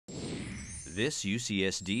This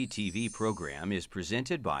UCSD TV program is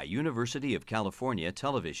presented by University of California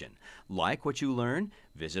Television. Like what you learn?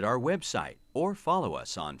 Visit our website or follow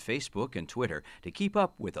us on Facebook and Twitter to keep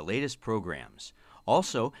up with the latest programs.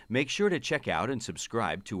 Also, make sure to check out and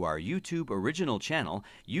subscribe to our YouTube original channel,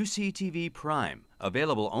 UCTV Prime,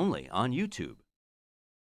 available only on YouTube.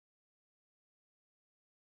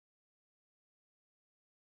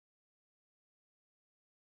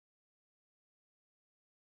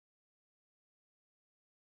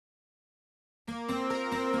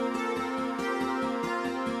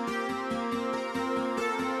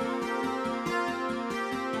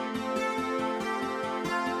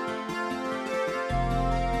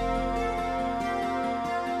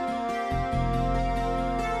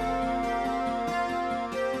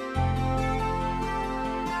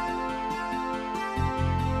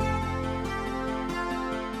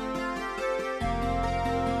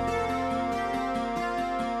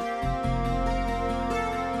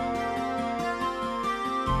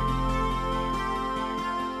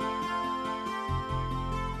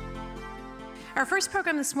 Our first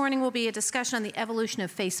program this morning will be a discussion on the evolution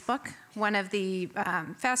of Facebook, one of the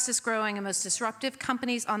fastest growing and most disruptive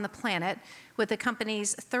companies on the planet, with the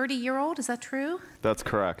company's 30-year-old, is that true? That's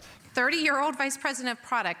correct. 30-year-old Vice President of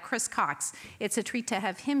Product, Chris Cox. It's a treat to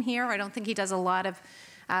have him here. I don't think he does a lot of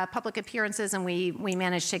public appearances, and we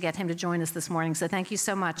managed to get him to join us this morning, so thank you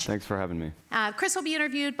so much. Thanks for having me. Chris will be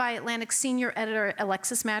interviewed by Atlantic's senior editor,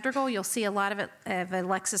 Alexis Madrigal. You'll see a lot of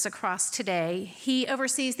Alexis across today. He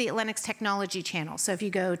oversees the Atlantic's technology channel, so if you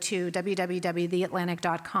go to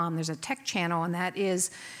www.theatlantic.com, there's a tech channel, and that is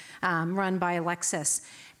run by Alexis.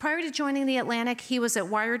 Prior to joining The Atlantic, he was at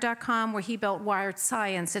Wired.com, where he built Wired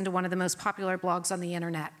Science into one of the most popular blogs on the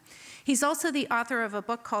internet. He's also the author of a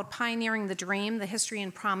book called Pioneering the Dream, The History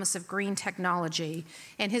and Promise of Green Technology,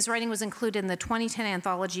 and his writing was included in the 2010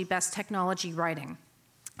 anthology Best Technology Writing.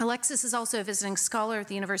 Alexis is also a visiting scholar at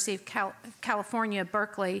the University of California,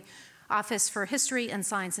 Berkeley, Office for History and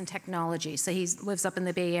Science and Technology, so he lives up in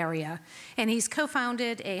the Bay Area. And he's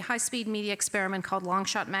co-founded a high-speed media experiment called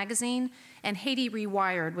Longshot Magazine and Haiti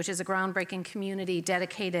Rewired, which is a groundbreaking community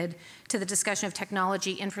dedicated to the discussion of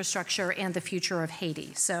technology, infrastructure, and the future of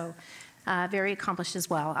Haiti. So very accomplished as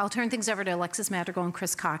well. I'll turn things over to Alexis Madrigal and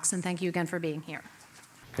Chris Cox, and thank you again for being here.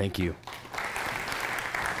 Thank you.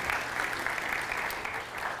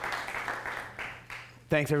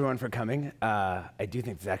 Thanks, everyone, for coming. I do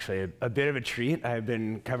think it's actually a bit of a treat. I've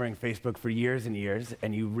been covering Facebook for years and years,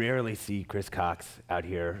 and you rarely see Chris Cox out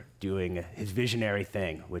here doing his visionary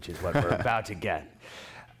thing, which is what we're about to get.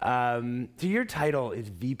 So your title is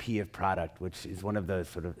VP of Product, which is one of those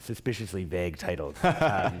sort of suspiciously vague titles.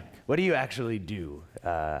 What do you actually do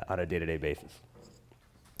on a day-to-day basis?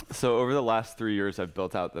 So over the last 3 years, I've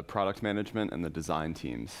built out the product management and the design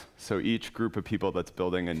teams. So each group of people that's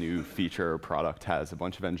building a new feature or product has a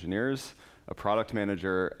bunch of engineers, a product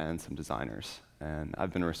manager, and some designers. And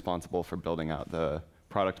I've been responsible for building out the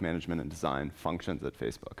product management and design functions at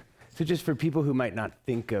Facebook. So just for people who might not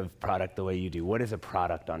think of product the way you do, what is a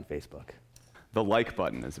product on Facebook? The like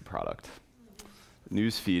button is a product.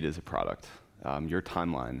 Newsfeed is a product. Your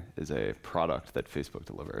timeline is a product that Facebook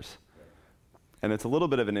delivers. And it's a little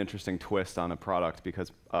bit of an interesting twist on a product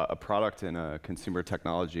because a product in a consumer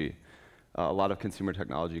technology, a lot of consumer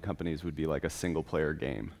technology companies would be like a single-player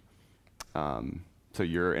game. So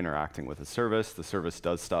you're interacting with a service. The service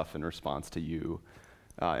does stuff in response to you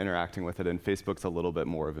interacting with it, and Facebook's a little bit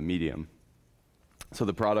more of a medium. So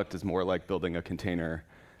the product is more like building a container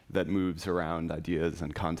that moves around ideas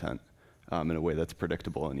and content in a way that's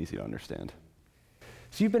predictable and easy to understand.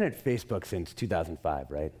 So you've been at Facebook since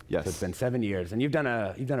 2005, right? Yes. So it's been 7 years, and you've done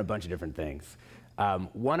a bunch of different things.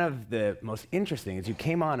 One of the most interesting is you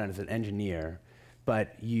came on as an engineer,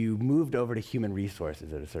 but you moved over to human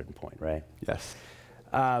resources at a certain point, right? Yes.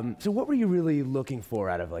 So what were you really looking for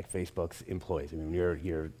out of like Facebook's employees? I mean,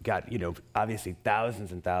 you're got obviously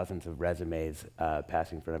thousands and thousands of resumes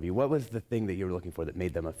passing in front of you. What was the thing that you were looking for that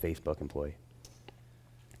made them a Facebook employee?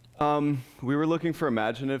 We were looking for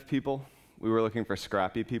imaginative people. We were looking for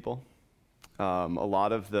scrappy people. A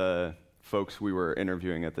lot of the folks we were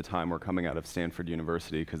interviewing at the time were coming out of Stanford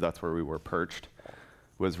University, because that's where we were perched,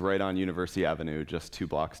 was right on University Avenue, just 2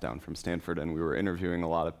 blocks down from Stanford. And we were interviewing a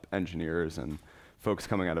lot of engineers and folks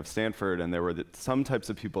coming out of Stanford, and there were some types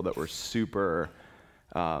of people that were super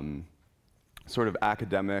sort of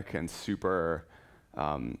academic and super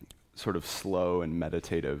sort of slow and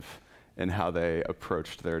meditative in how they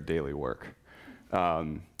approached their daily work.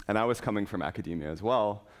 And I was coming from academia as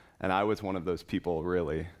well, and I was one of those people,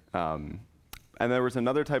 really. And there was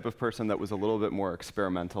another type of person that was a little bit more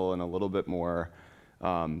experimental and a little bit more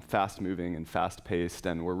fast-moving and fast-paced,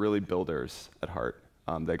 and were really builders at heart.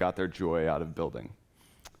 They got their joy out of building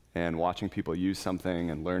and watching people use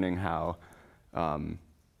something and learning how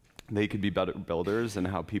they could be better builders and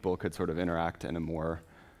how people could sort of interact in a more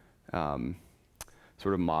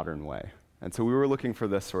sort of modern way. And so we were looking for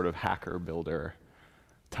this sort of hacker-builder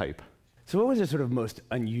type. So what was the sort of most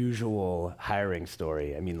unusual hiring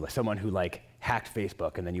story? I mean, someone who like hacked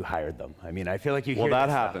Facebook and then you hired them. I mean, I feel like you hear that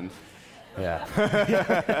stuff. happened. Yeah.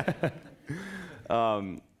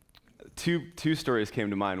 Two stories came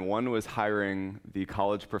to mind. One was hiring the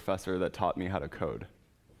college professor that taught me how to code.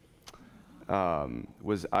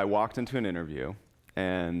 I walked into an interview,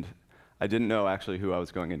 and I didn't know actually who I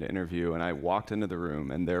was going in to interview, and I walked into the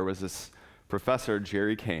room, and there was this professor,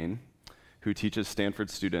 Jerry Kane, who teaches Stanford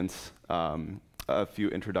students a few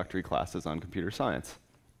introductory classes on computer science.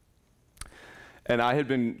 And I had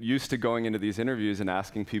been used to going into these interviews and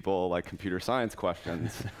asking people like computer science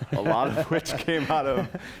questions, a lot of which came out of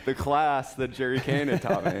the class that Jerry Kane had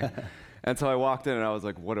taught me. And so I walked in and I was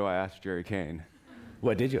like, what do I ask Jerry Kane?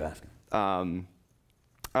 What did you ask him?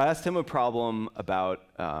 I asked him a problem about,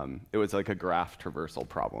 it was like a graph traversal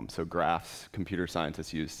problem. So graphs computer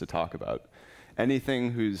scientists use to talk about anything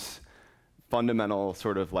whose fundamental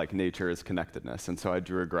sort of like nature is connectedness. And so I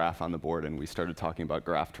drew a graph on the board and we started talking about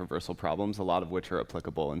graph traversal problems, a lot of which are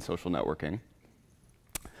applicable in social networking.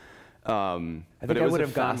 I think I would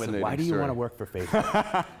have gone with, why do you want to work for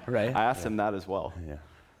Facebook? Right? I asked him that as well.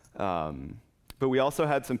 Yeah. But we also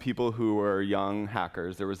had some people who were young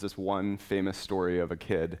hackers. There was this one famous story of a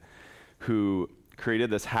kid who created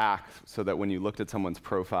this hack so that when you looked at someone's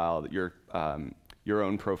profile, that your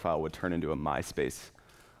own profile would turn into a MySpace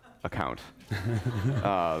account.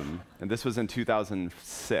 And this was in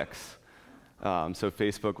 2006. So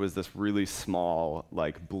Facebook was this really small,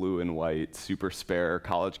 like blue and white, super spare,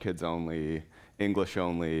 college kids only, English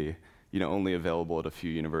only, only available at a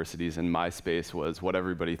few universities. And MySpace was what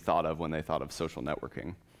everybody thought of when they thought of social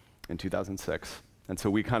networking in 2006. And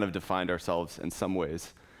so we kind of defined ourselves in some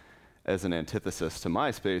ways as an antithesis to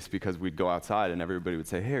MySpace because we'd go outside and everybody would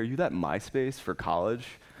say, hey, are you that MySpace for college?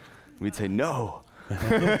 And we'd say, no.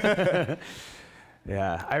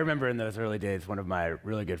 Yeah, I remember in those early days, one of my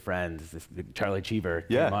really good friends, Charlie Cheever,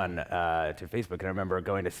 came on to Facebook, and I remember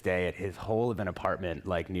going to stay at his hole of an apartment,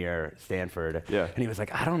 like near Stanford, and he was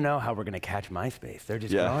like, I don't know how we're going to catch MySpace. They're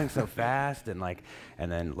just growing so fast, and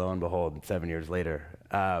then lo and behold, 7 years later.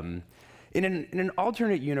 In an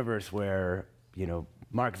alternate universe where,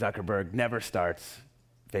 Mark Zuckerberg never starts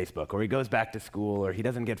Facebook, or he goes back to school, or he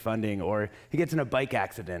doesn't get funding, or he gets in a bike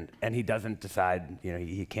accident and he doesn't decide,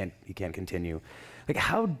 he can't continue. Like,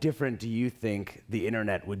 how different do you think the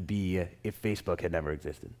internet would be if Facebook had never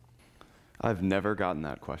existed? I've never gotten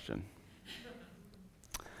that question.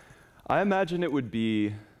 I imagine it would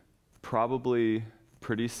be probably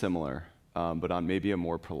pretty similar, but on maybe a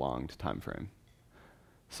more prolonged time frame.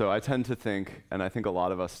 So I tend to think, and I think a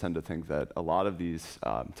lot of us tend to think, that a lot of these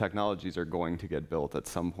technologies are going to get built at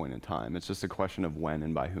some point in time. It's just a question of when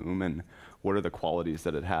and by whom, and what are the qualities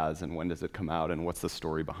that it has, and when does it come out, and what's the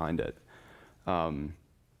story behind it. I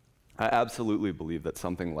absolutely believe that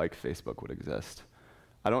something like Facebook would exist.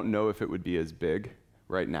 I don't know if it would be as big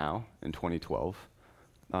right now in 2012.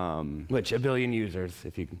 Which, 1 billion users,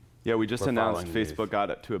 if you can. Yeah, we just announced Facebook got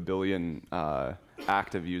up to 1 billion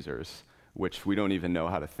active users, which we don't even know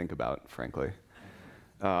how to think about, frankly.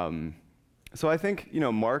 So I think,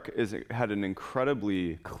 Mark had an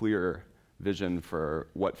incredibly clear vision for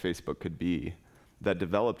what Facebook could be that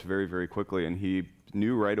developed very, very quickly, and he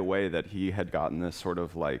knew right away that he had gotten this sort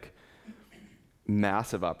of like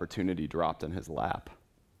massive opportunity dropped in his lap.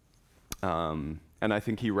 And I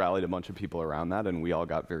think he rallied a bunch of people around that, and we all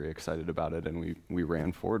got very excited about it, and we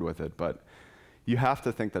ran forward with it. But you have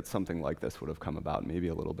to think that something like this would have come about maybe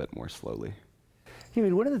a little bit more slowly.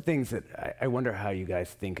 One of the things that I wonder how you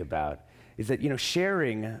guys think about is that,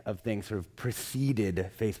 sharing of things sort of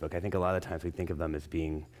preceded Facebook. I think a lot of times we think of them as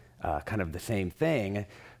being kind of the same thing.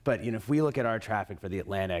 But if we look at our traffic for The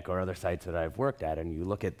Atlantic or other sites that I've worked at, and you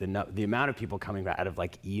look at the amount of people coming out of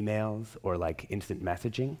like emails or like instant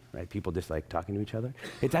messaging, right? People just like talking to each other.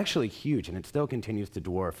 It's actually huge, and it still continues to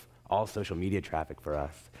dwarf all social media traffic for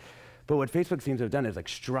us. But what Facebook seems to have done is like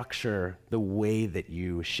structure the way that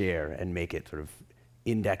you share and make it sort of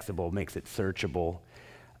indexable, makes it searchable.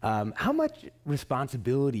 How much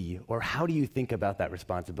responsibility, or how do you think about that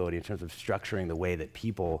responsibility in terms of structuring the way that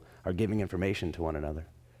people are giving information to one another?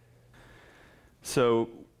 So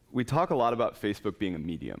we talk a lot about Facebook being a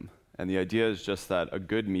medium, and the idea is just that a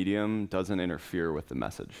good medium doesn't interfere with the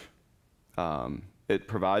message. It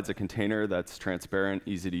provides a container that's transparent,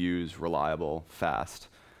 easy to use, reliable, fast,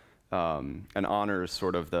 and honors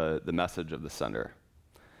sort of the message of the sender.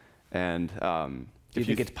 And do you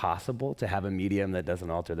think it's possible to have a medium that doesn't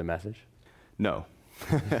alter the message? No.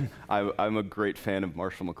 I'm a great fan of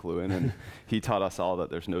Marshall McLuhan, and he taught us all that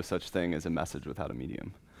there's no such thing as a message without a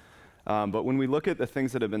medium. But when we look at the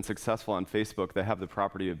things that have been successful on Facebook, they have the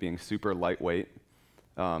property of being super lightweight,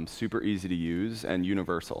 super easy to use, and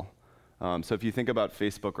universal. So if you think about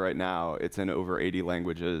Facebook right now, it's in over 80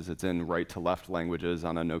 languages. It's in right-to-left languages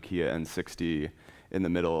on a Nokia N60 in the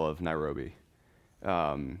middle of Nairobi.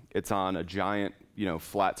 It's on a giant,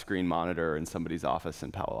 flat screen monitor in somebody's office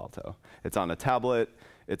in Palo Alto. It's on a tablet.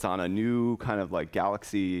 It's on a new kind of like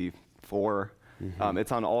Galaxy 4.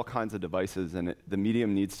 It's on all kinds of devices, and the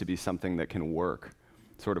medium needs to be something that can work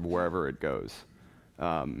sort of wherever it goes.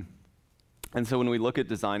 And so when we look at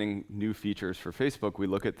designing new features for Facebook, we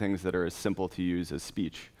look at things that are as simple to use as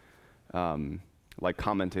speech, like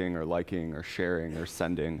commenting or liking or sharing or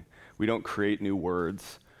sending. We don't create new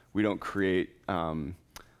words. We don't create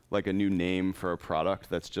like a new name for a product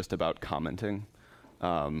that's just about commenting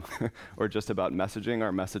or just about messaging.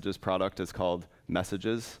 Our Messages product is called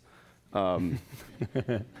Messages. Our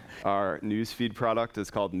Newsfeed product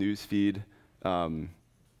is called Newsfeed. And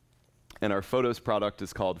our Photos product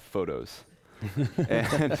is called Photos.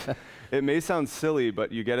 And it may sound silly,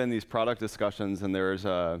 but you get in these product discussions and there's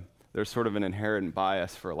sort of an inherent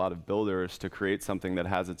bias for a lot of builders to create something that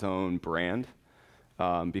has its own brand,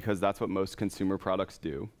 because that's what most consumer products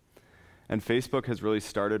do. And Facebook has really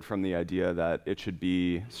started from the idea that it should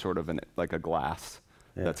be sort of like a glass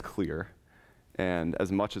that's clear, and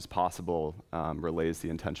as much as possible relays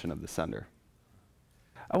the intention of the sender.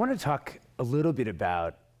 I want to talk a little bit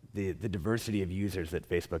about the diversity of users that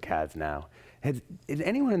Facebook has now. Is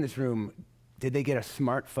anyone in this room, did they get a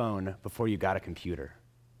smartphone before you got a computer?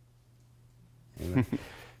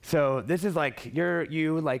 So this is like,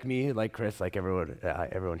 you, like me, like Chris, like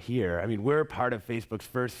everyone here. I mean, we're part of Facebook's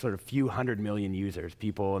first sort of few 100 million users,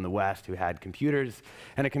 people in the West who had computers.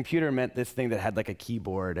 And a computer meant this thing that had like a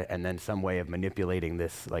keyboard and then some way of manipulating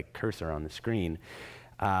this like cursor on the screen.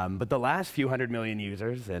 But the last few 100 million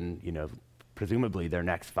users, and presumably their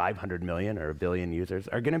next 500 million or a billion users,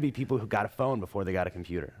 are going to be people who got a phone before they got a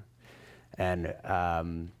computer. And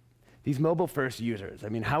these mobile-first users, I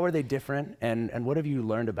mean, how are they different? And what have you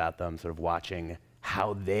learned about them, sort of watching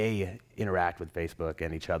how they interact with Facebook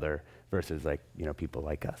and each other versus people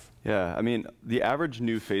like us? Yeah, I mean, the average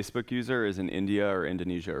new Facebook user is in India or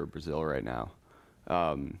Indonesia or Brazil right now.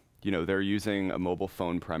 They're using a mobile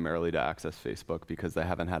phone primarily to access Facebook because they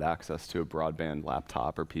haven't had access to a broadband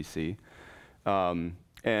laptop or PC.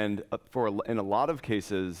 And in a lot of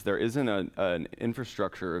cases, there isn't an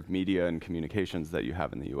infrastructure of media and communications that you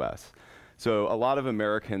have in the US. So a lot of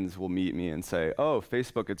Americans will meet me and say, oh,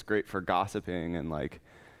 Facebook, it's great for gossiping and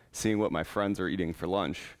seeing what my friends are eating for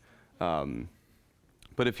lunch.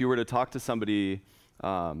 But if you were to talk to somebody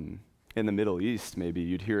in the Middle East, maybe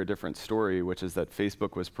you'd hear a different story, which is that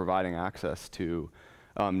Facebook was providing access to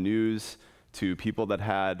news, to people that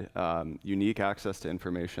had unique access to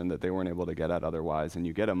information that they weren't able to get at otherwise, and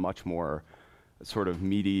you get a much more sort of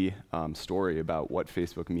meaty story about what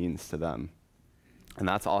Facebook means to them. And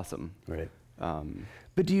that's awesome. Right.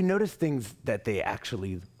 But do you notice things that they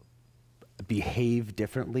actually behave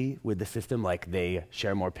differently with the system? Like they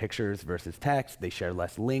share more pictures versus text, they share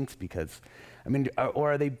less links because,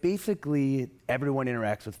 or are they basically, everyone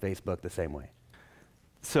interacts with Facebook the same way?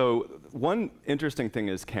 So one interesting thing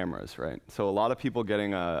is cameras, right? So a lot of people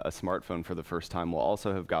getting a smartphone for the first time will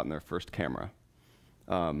also have gotten their first camera,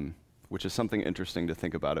 which is something interesting to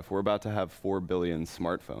think about. If we're about to have 4 billion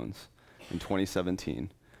smartphones in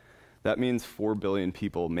 2017, that means 4 billion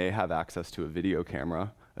people may have access to a video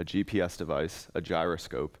camera, a GPS device, a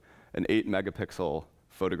gyroscope, an 8-megapixel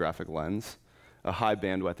photographic lens, a high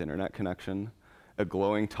bandwidth internet connection, a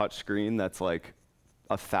glowing touch screen that's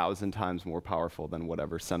 1,000 times more powerful than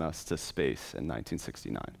whatever sent us to space in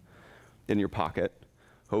 1969 in your pocket,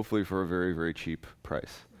 hopefully for a very, very cheap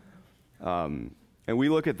price. And we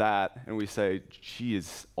look at that and we say,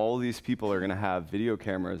 geez, all these people are going to have video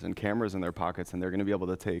cameras and cameras in their pockets, and they're going to be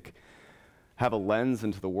able to have a lens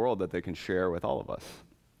into the world that they can share with all of us.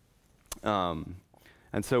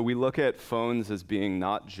 And so we look at phones as being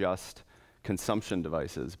not just consumption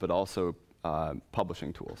devices, but also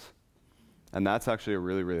publishing tools. And that's actually a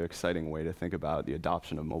really, really exciting way to think about the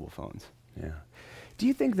adoption of mobile phones. Yeah. Do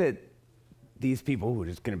you think that these people, who are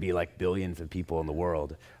just going to be like billions of people in the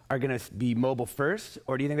world, are going to be mobile first,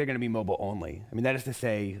 or do you think they're going to be mobile only? I mean, that is to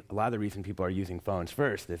say, a lot of the reason people are using phones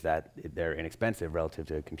first is that they're inexpensive relative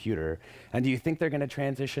to a computer. And do you think they're going to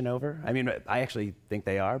transition over? I mean, I actually think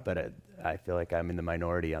they are, but I feel like I'm in the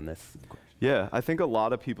minority on this. Yeah, I think a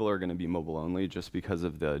lot of people are going to be mobile only just because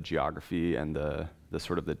of the geography and the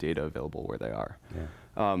sort of the data available where they are.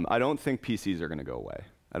 Yeah. I don't think PCs are going to go away.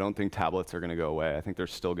 I don't think tablets are going to go away. I think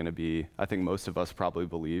there's still going to be, I think most of us probably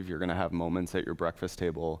believe you're going to have moments at your breakfast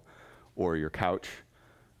table or your couch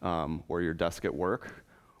or your desk at work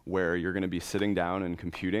where you're going to be sitting down and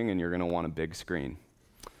computing and you're going to want a big screen.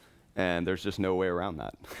 And there's just no way around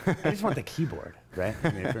that. I just want the keyboard, right?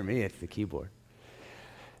 I mean, for me, it's the keyboard.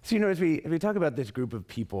 So, you know, as we talk about this group of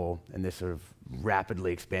people and this sort of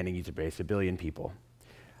rapidly expanding user base, 1 billion people,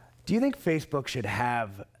 do you think Facebook should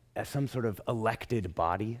have some sort of elected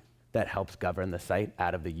body that helps govern the site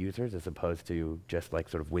out of the users as opposed to just like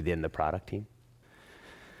sort of within the product team?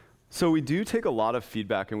 So we do take a lot of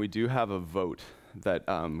feedback, and we do have a vote that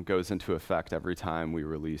goes into effect every time we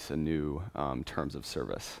release a new terms of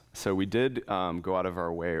service. So we did go out of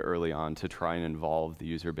our way early on to try and involve the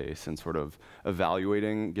user base in sort of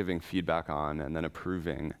evaluating, giving feedback on, and then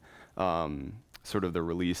approving sort of the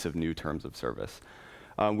release of new terms of service.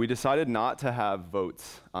 We decided not to have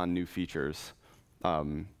votes on new features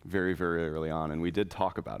very, very early on, and we did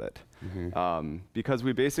talk about it. Because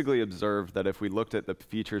we basically observed that if we looked at the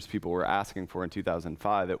features people were asking for in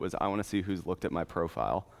 2005, it was, I want to see who's looked at my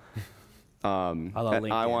profile. And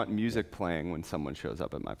I want music playing when someone shows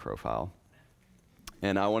up at my profile.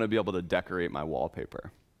 And I want to be able to decorate my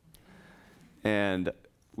wallpaper. And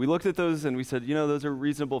we looked at those and we said, you know, those are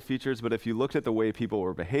reasonable features, but if you looked at the way people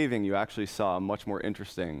were behaving, you actually saw a much more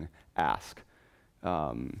interesting ask,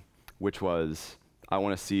 which was, I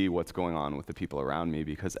want to see what's going on with the people around me,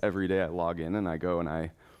 because every day I log in and I go and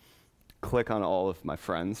I click on all of my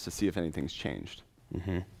friends to see if anything's changed.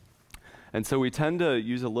 And so we tend to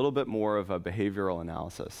use a little bit more of a behavioral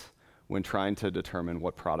analysis when trying to determine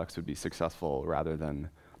what products would be successful rather than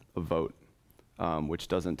a vote, which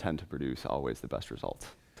doesn't tend to produce always the best results.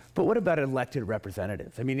 But what about elected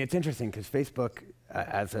representatives? I mean, it's interesting because Facebook,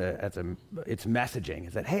 its messaging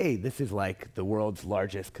is that, hey, this is like the world's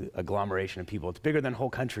largest agglomeration of people. It's bigger than whole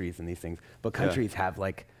countries and these things. But countries have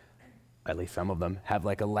like, at least some of them, have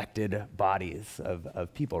like elected bodies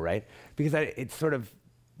of people, right? Because it's sort of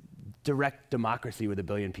direct democracy with 1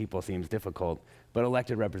 billion people seems difficult, but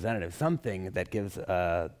elected representatives, something that gives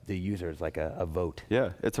the users like a vote. Yeah,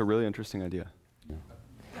 it's a really interesting idea.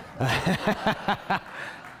 I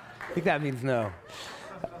think that means no.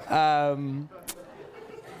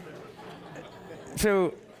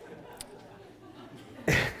 So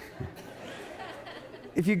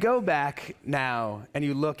if you go back now and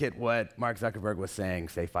you look at what Mark Zuckerberg was saying,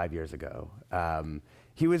 say 5 years ago,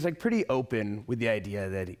 he was like pretty open with the idea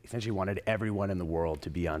that he essentially wanted everyone in the world to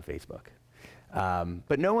be on Facebook.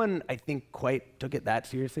 But no one, I think, quite took it that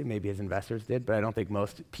seriously. Maybe his investors did, but I don't think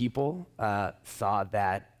most people saw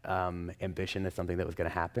that ambition as something that was going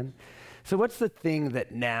to happen. So what's the thing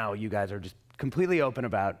that now you guys are just completely open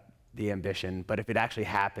about the ambition, but if it actually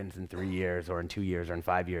happens in 3 years or in 2 years or in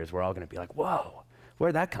 5 years, we're all going to be like, whoa,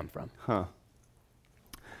 where'd that come from?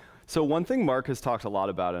 So one thing Mark has talked a lot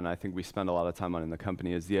about, and I think we spend a lot of time on in the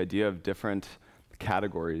company, is the idea of different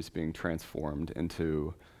categories being transformed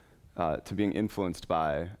into to being influenced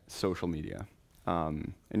by social media.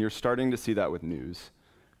 And you're starting to see that with news.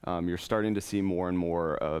 You're starting to see more and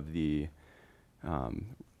more of the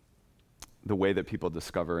way that people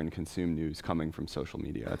discover and consume news coming from social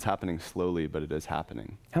media. It's happening slowly, but it is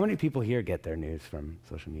happening. How many people here get their news from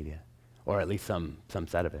social media? Or at least some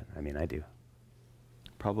set of it. I mean, I do.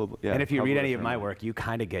 Probably, yeah. And if you read any of my work, you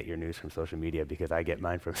kind of get your news from social media because I get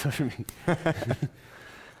mine from social media.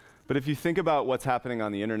 But if you think about what's happening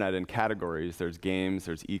on the internet in categories, there's games,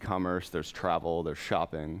 there's e-commerce, there's travel, there's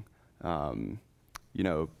shopping. You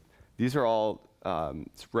know, these are all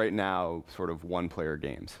right now sort of one-player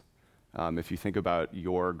games. If you think about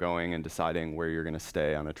you're going and deciding where you're going to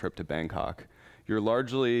stay on a trip to Bangkok, you're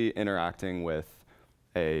largely interacting with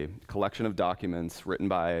a collection of documents written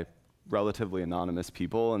by relatively anonymous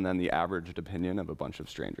people and then the averaged opinion of a bunch of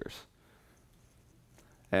strangers.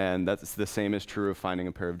 And that's the same is true of finding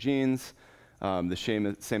a pair of jeans.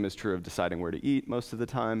 The same is true of deciding where to eat most of the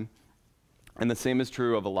time. And the same is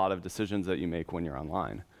true of a lot of decisions that you make when you're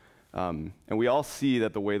online. And we all see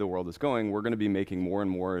that the way the world is going, we're going to be making more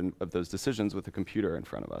and more of those decisions with a computer in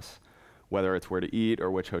front of us, whether it's where to eat or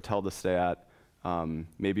which hotel to stay at,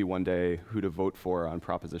 maybe one day who to vote for on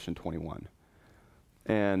Proposition 21.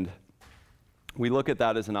 And we look at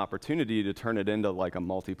that as an opportunity to turn it into like a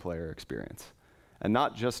multiplayer experience. And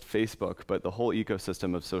not just Facebook, but the whole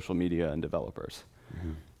ecosystem of social media and developers.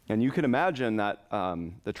 Mm-hmm. And you can imagine that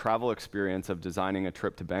the travel experience of designing a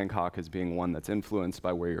trip to Bangkok as being one that's influenced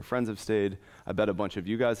by where your friends have stayed. I bet a bunch of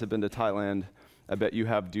you guys have been to Thailand. I bet you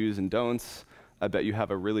have do's and don'ts. I bet you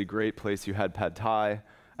have a really great place you had pad thai.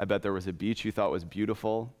 I bet there was a beach you thought was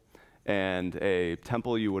beautiful and a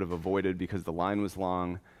temple you would have avoided because the line was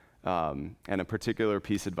long, and a particular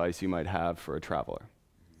piece of advice you might have for a traveler.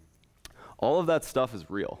 All of that stuff is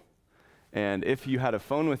real. And if you had a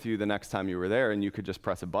phone with you the next time you were there and you could just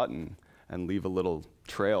press a button and leave a little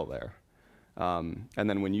trail there, and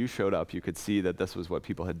then when you showed up, you could see that this was what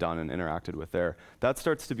people had done and interacted with there, that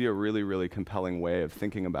starts to be a really, really compelling way of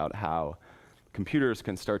thinking about how computers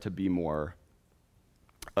can start to be more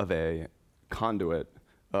of a conduit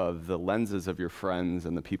of the lenses of your friends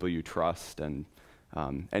and the people you trust and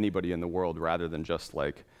anybody in the world, rather than just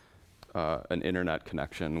like an internet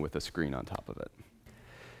connection with a screen on top of it.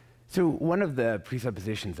 So one of the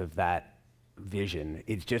presuppositions of that vision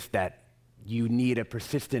is just that you need a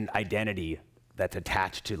persistent identity that's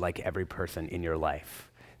attached to like every person in your life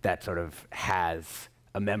that sort of has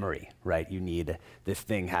a memory, right? You need, this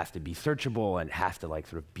thing has to be searchable and has to like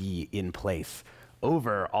sort of be in place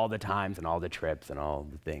over all the times and all the trips and all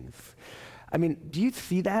the things. I mean, do you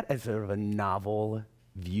see that as sort of a novel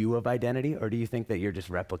view of identity, or do you think that you're just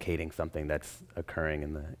replicating something that's occurring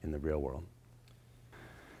in the real world?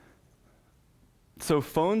 So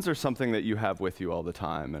phones are something that you have with you all the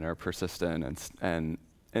time and are persistent, and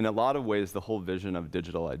in a lot of ways, the whole vision of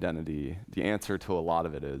digital identity, the answer to a lot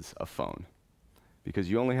of it is a phone.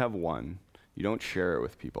 Because you only have one, you don't share it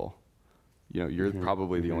with people. You know, you're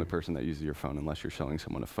probably the only person that uses your phone unless you're showing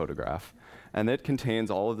someone a photograph. And it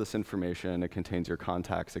contains all of this information, it contains your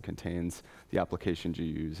contacts, it contains the applications you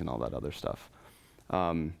use and all that other stuff.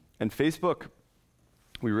 And Facebook,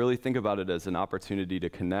 we really think about it as an opportunity to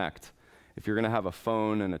connect. If you're gonna have a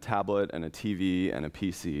phone and a tablet and a TV and a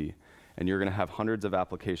PC, and you're gonna have hundreds of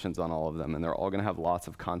applications on all of them, and they're all gonna have lots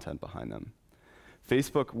of content behind them.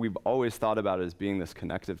 Facebook, we've always thought about it as being this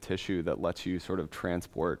connective tissue that lets you sort of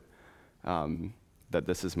transport that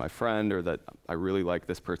this is my friend, or that I really like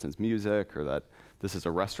this person's music, or that this is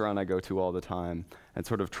a restaurant I go to all the time, and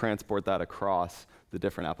sort of transport that across the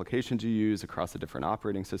different applications you use, across the different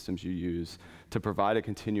operating systems you use, to provide a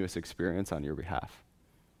continuous experience on your behalf.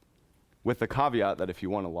 With the caveat that if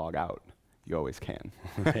you want to log out, you always can.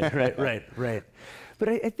 Right. But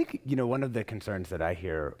I think, you know, one of the concerns that I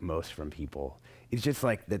hear most from people is just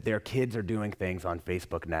like that their kids are doing things on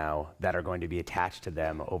Facebook now that are going to be attached to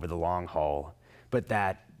them over the long haul, but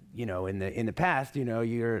that, you know, in the past, you know,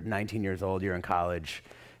 you're 19 years old, you're in college,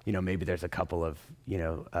 you know, maybe there's a couple of, you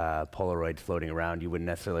know, Polaroids floating around you wouldn't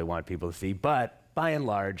necessarily want people to see, but by and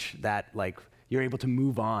large, that like you're able to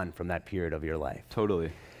move on from that period of your life.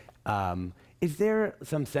 Totally. Is there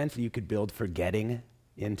some sense that you could build forgetting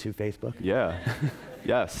into Facebook? Yeah.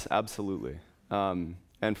 Yes, absolutely.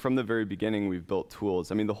 And from the very beginning, we've built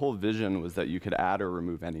tools. I mean, the whole vision was that you could add or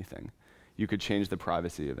remove anything. You could change the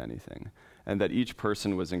privacy of anything, and that each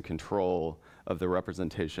person was in control of the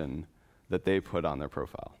representation that they put on their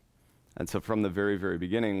profile. And so from the very, very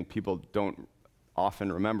beginning, people don't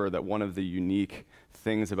often remember that one of the unique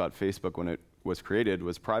things about Facebook when it was created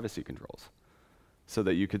was privacy controls. So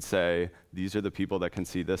that you could say, these are the people that can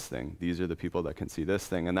see this thing, these are the people that can see this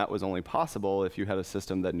thing, and that was only possible if you had a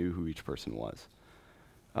system that knew who each person was.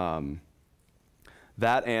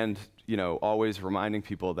 That and, you know, always reminding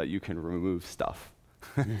people that you can remove stuff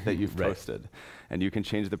that you've posted, and you can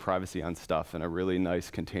change the privacy on stuff in a really nice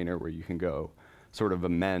container where you can go sort of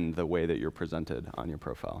amend the way that you're presented on your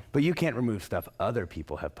profile. But you can't remove stuff other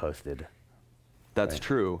people have posted. That's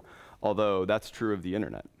true, although that's true of the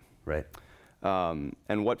internet. Right.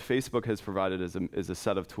 And what Facebook has provided is a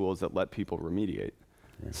set of tools that let people remediate.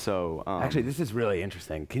 Yeah. So actually, this is really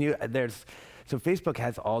interesting. Can you? So Facebook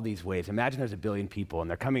has all these ways. Imagine there's 1 billion people, and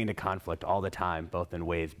they're coming into conflict all the time, both in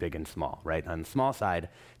ways big and small. Right? On the small side,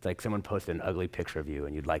 it's like someone posted an ugly picture of you,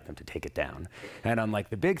 and you'd like them to take it down. And on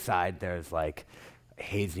like the big side, there's like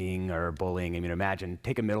hazing or bullying. I mean, imagine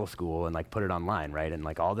take a middle school and like put it online, right? And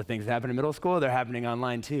like all the things that happen in middle school, they're happening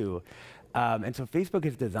online too. And so Facebook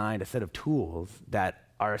has designed a set of tools that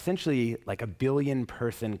are essentially like a 1 billion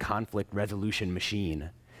person conflict resolution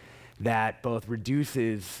machine that both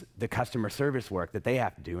reduces the customer service work that they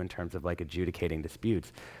have to do in terms of like adjudicating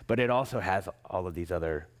disputes, but it also has all of these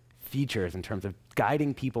other features in terms of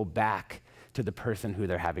guiding people back to the person who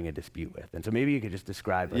they're having a dispute with. And so maybe you could just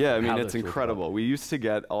describe Yeah, I how mean, those it's tools incredible. work. We used to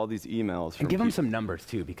get all these emails from And give them people. some numbers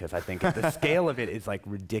too, because I think the scale of it is like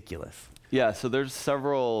ridiculous. Yeah, so there's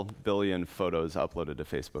several billion photos uploaded to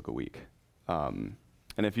Facebook a week. And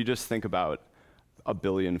if you just think about a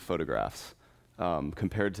billion photographs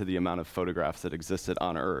compared to the amount of photographs that existed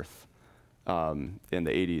on Earth in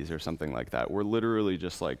the 80s or something like that, we're literally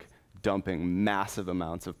just like dumping massive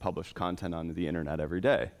amounts of published content onto the internet every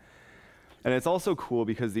day. And it's also cool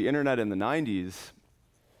because the internet in the 90s,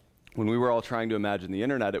 when we were all trying to imagine the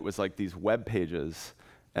internet, it was like these web pages,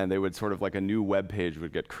 and they would sort of like a new web page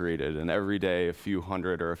would get created, and every day a few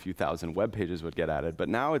hundred or a few thousand web pages would get added. But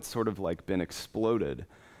now it's sort of like been exploded.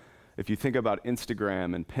 If you think about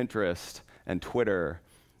Instagram and Pinterest and Twitter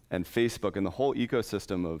and Facebook and the whole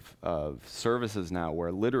ecosystem of services now,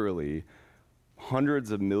 where literally hundreds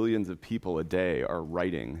of millions of people a day are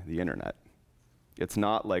writing the internet. It's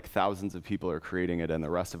not like thousands of people are creating it and the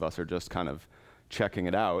rest of us are just kind of checking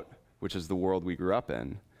it out, which is the world we grew up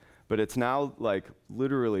in. But it's now like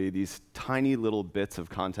literally these tiny little bits of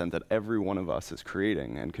content that every one of us is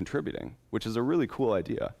creating and contributing, which is a really cool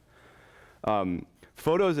idea.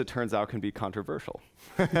 Photos, it turns out, can be controversial.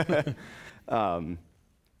 And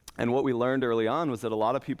what we learned early on was that a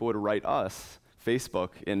lot of people would write us,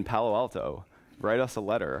 Facebook, in Palo Alto, write us a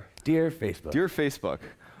letter. Dear Facebook. Dear Facebook,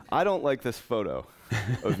 I don't like this photo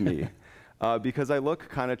of me because I look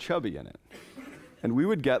kind of chubby in it. And we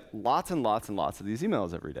would get lots and lots and lots of these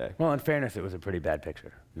emails every day. Well, in fairness, it was a pretty bad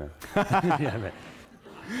picture. No. Yeah, I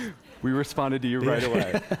mean. We responded to you right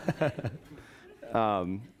away.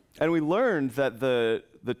 And we learned that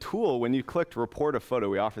the tool, when you clicked report a photo,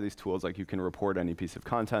 we offer these tools like you can report any piece of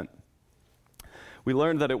content. We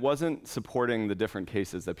learned that it wasn't supporting the different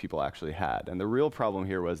cases that people actually had. And the real problem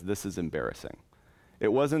here was this is embarrassing.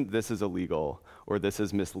 It wasn't this is illegal or this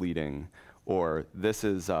is misleading or this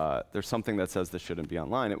is, there's something that says this shouldn't be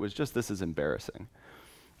online. It was just this is embarrassing.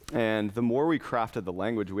 And the more we crafted the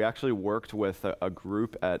language, we actually worked with a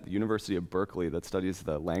group at the University of Berkeley that studies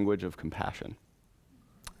the language of compassion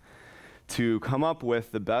to come up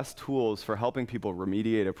with the best tools for helping people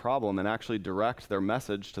remediate a problem and actually direct their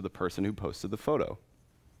message to the person who posted the photo.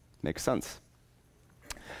 Makes sense.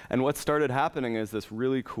 And what started happening is this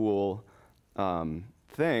really cool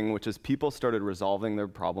thing, which is people started resolving their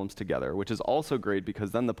problems together, which is also great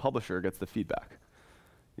because then the publisher gets the feedback.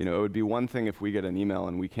 You know, it would be one thing if we get an email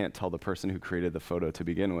and we can't tell the person who created the photo to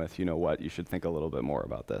begin with, you know what, you should think a little bit more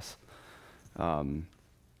about this.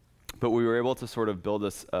 But we were able to sort of build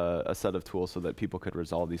a set of tools so that people could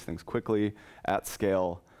resolve these things quickly, at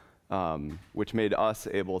scale, which made us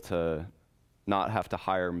able to not have to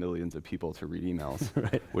hire millions of people to read emails,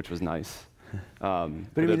 Right. which was nice. But I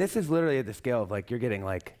mean, this is literally at the scale of like you're getting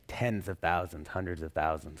like tens of thousands, hundreds of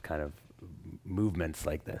thousands kind of movements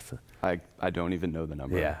like this. I don't even know the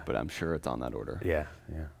number, Yeah. but I'm sure it's on that order. Yeah,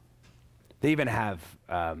 yeah. They even have,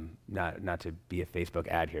 not to be a Facebook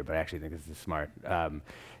ad here, but I actually think this is smart.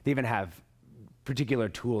 They even have particular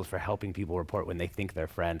tools for helping people report when they think their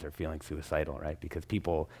friends are feeling suicidal, right? Because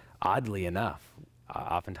people, oddly enough,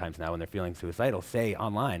 oftentimes now when they're feeling suicidal, say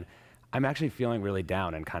online, I'm actually feeling really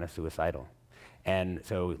down and kind of suicidal. And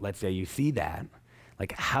so let's say you see that,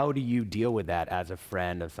 like how do you deal with that as a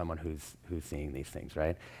friend of someone who's seeing these things,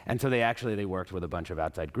 right? And so they worked with a bunch of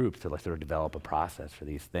outside groups to like sort of develop a process for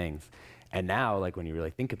these things. And now, like when you really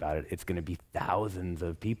think about it, it's going to be thousands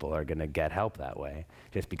of people are going to get help that way,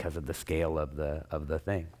 just because of the scale of the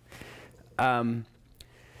thing. Something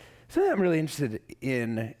I'm really interested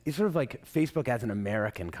in is sort of like Facebook as an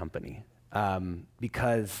American company,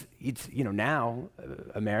 because it's now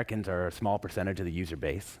Americans are a small percentage of the user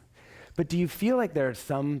base. But do you feel like there are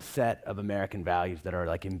some set of American values that are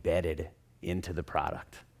like embedded into the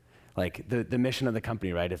product? Like the mission of the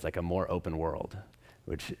company, right, is like a more open world,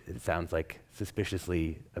 which it sounds like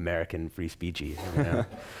suspiciously American free speechy. You know?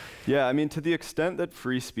 Yeah, I mean, to the extent that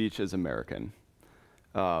free speech is American,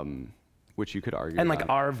 which you could argue And like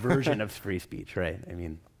about. our version of free speech, right? I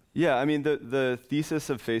mean, Yeah, I mean, the thesis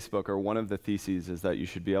of Facebook, or one of the theses, is that you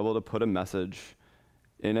should be able to put a message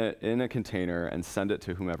in a container and send it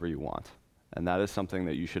to whomever you want. And that is something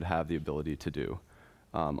that you should have the ability to do,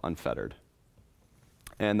 unfettered.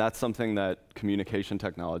 And that's something that communication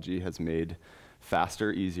technology has made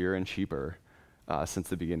faster, easier, and cheaper since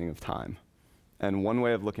the beginning of time. And one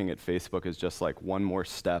way of looking at Facebook is just like one more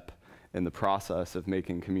step in the process of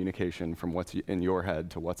making communication from what's in your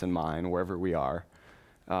head to what's in mine, wherever we are,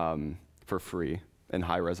 for free in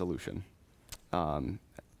high resolution,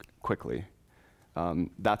 quickly.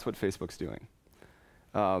 That's what Facebook's doing.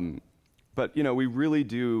 But we really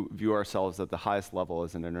do view ourselves at the highest level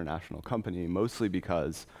as an international company, mostly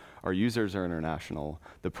because our users are international,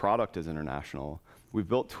 the product is international. We've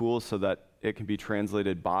built tools so that it can be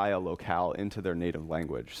translated by a locale into their native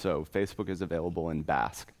language. So Facebook is available in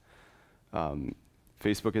Basque.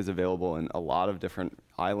 Facebook is available in a lot of different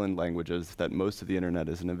island languages that most of the internet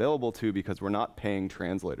isn't available to, because we're not paying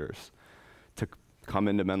translators to come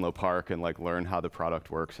into Menlo Park and learn how the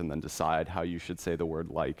product works and then decide how you should say the word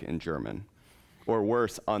like in German. Or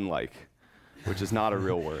worse, unlike, which is not a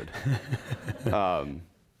real word.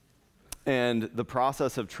 And the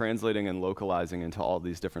process of translating and localizing into all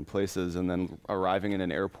these different places and then arriving in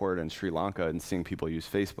an airport in Sri Lanka and seeing people use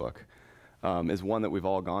Facebook is one that we've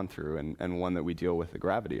all gone through, and one that we deal with the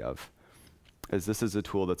gravity of. As this is a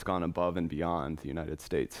tool that's gone above and beyond the United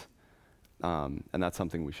States. And that's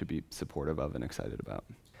something we should be supportive of and excited about.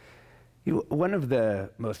 One of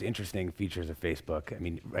the most interesting features of Facebook, I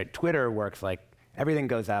mean, right, Twitter works like everything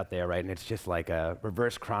goes out there, right, and it's just like a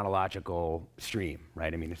reverse chronological stream,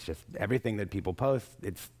 right? I mean, it's just everything that people post,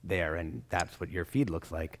 it's there, and that's what your feed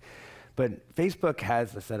looks like. But Facebook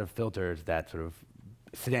has a set of filters that sort of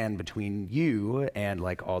stand between you and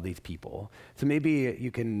all these people. So maybe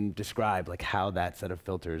you can describe how that set of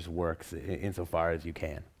filters works insofar as you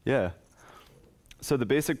can. Yeah. So the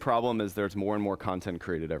basic problem is there's more and more content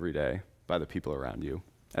created every day by the people around you.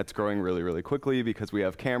 That's growing really, really quickly because we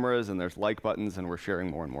have cameras and there's like buttons and we're sharing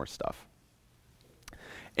more and more stuff.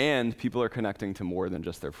 And people are connecting to more than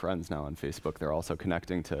just their friends now on Facebook. They're also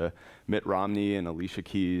connecting to Mitt Romney and Alicia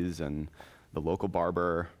Keys and the local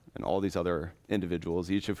barber and all these other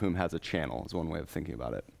individuals, each of whom has a channel, is one way of thinking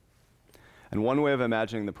about it. And one way of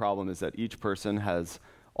imagining the problem is that each person has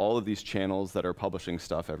all of these channels that are publishing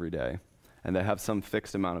stuff every day. And they have some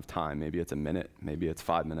fixed amount of time. Maybe it's a minute, maybe it's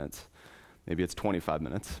 5 minutes, maybe it's 25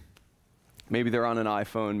 minutes. Maybe they're on an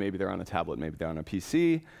iPhone, maybe they're on a tablet, maybe they're on a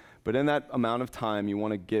PC. But in that amount of time, you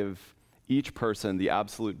want to give each person the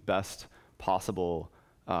absolute best possible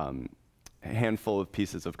handful of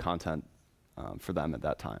pieces of content for them at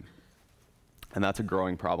that time. And that's a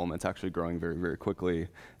growing problem. It's actually growing very, very quickly,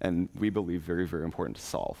 and we believe very, very important to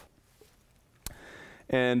solve.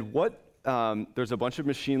 And there's a bunch of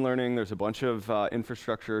machine learning, there's a bunch of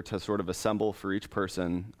infrastructure to sort of assemble for each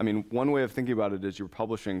person. I mean, one way of thinking about it is you're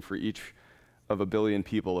publishing for each of 1 billion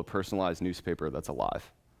people a personalized newspaper that's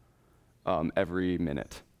alive every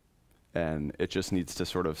minute. And it just needs to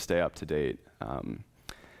sort of stay up to date.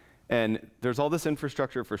 And there's all this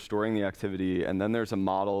infrastructure for storing the activity, and then there's a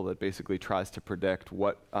model that basically tries to predict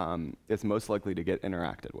what is most likely to get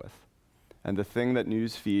interacted with. And the thing that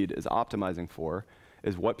Newsfeed is optimizing for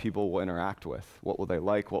is what people will interact with. What will they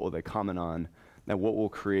like, what will they comment on, and what will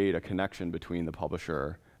create a connection between the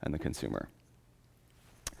publisher and the consumer.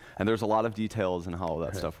 And there's a lot of details in how all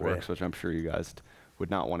that stuff works, which I'm sure you guys would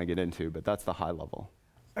not want to get into, but that's the high level.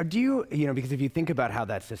 Do you, because if you think about how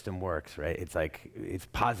that system works, right, it's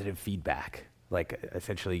positive feedback.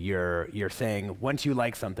 Essentially you're saying once you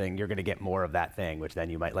like something, you're going to get more of that thing, which then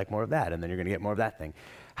you might like more of that, and then you're going to get more of that thing.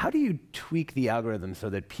 How do you tweak the algorithm so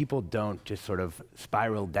that people don't just sort of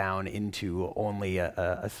spiral down into only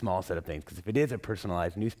a small set of things? Because if it is a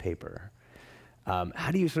personalized newspaper,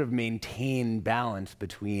 how do you sort of maintain balance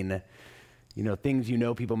between things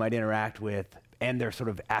people might interact with and their sort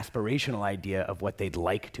of aspirational idea of what they'd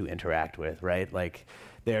like to interact with, right?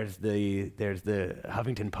 There's the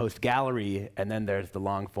Huffington Post gallery, and then there's the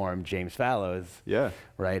long-form James Fallows,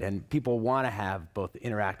 right? And people want to have both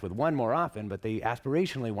interact with one more often, but they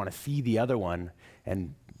aspirationally want to see the other one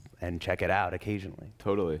and check it out occasionally.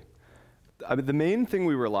 Totally. I mean, the main thing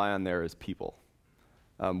we rely on there is people.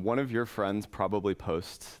 One of your friends probably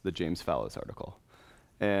posts the James Fallows article.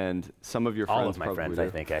 And some of your friends all of my friends, do. I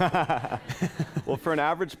think, actually. Well, for an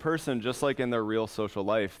average person, just like in their real social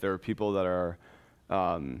life, there are people that are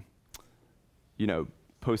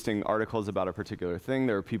posting articles about a particular thing.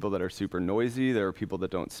 There are people that are super noisy. There are people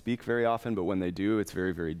that don't speak very often, but when they do, it's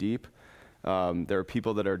very, very deep. There are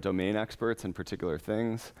people that are domain experts in particular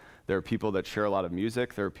things. There are people that share a lot of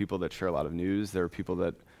music. There are people that share a lot of news. There are people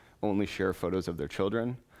that only share photos of their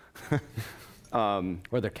children.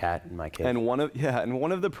 Or their cat, in my case. And one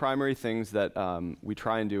of the primary things that we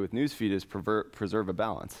try and do with Newsfeed is preserve a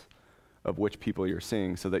balance of which people you're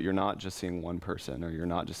seeing, so that you're not just seeing one person or you're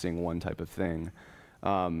not just seeing one type of thing.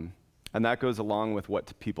 And that goes along with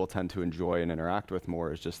what people tend to enjoy and interact with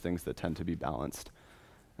more, is just things that tend to be balanced.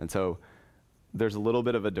 And so there's a little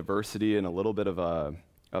bit of a diversity and a little bit of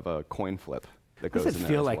a coin flip that goes in there. What does it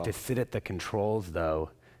feel like well. to sit at the controls,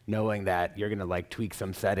 though, knowing that you're going to tweak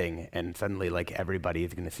some setting and suddenly everybody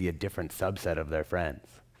is going to see a different subset of their friends?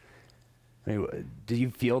 I mean, do you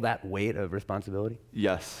feel that weight of responsibility?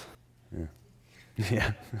 Yes.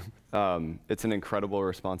 Yeah. It's an incredible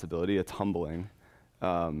responsibility. It's humbling.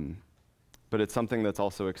 But it's something that's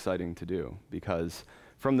also exciting to do, because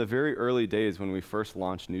from the very early days when we first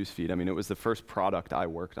launched Newsfeed, I mean, it was the first product I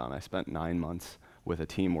worked on. I spent 9 months with a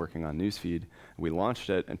team working on Newsfeed. We launched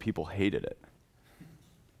it, and people hated it.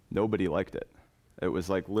 Nobody liked it. It was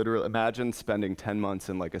like literally, imagine spending 10 months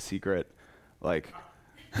in like a secret, like,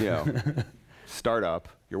 you know, startup.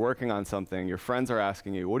 You're working on something. Your friends are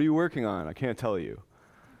asking you, what are you working on? I can't tell you.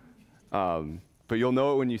 But you'll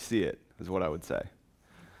know it when you see it, is what I would say.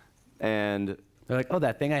 And they're like, oh,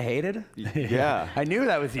 that thing I hated? Yeah. I knew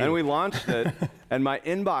that was you. And we launched it, and my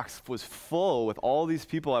inbox was full with all these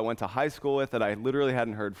people I went to high school with that I literally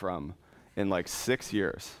hadn't heard from in like 6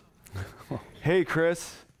 years. Hey,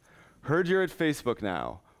 Chris, heard you're at Facebook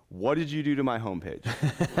now. What did you do to my homepage?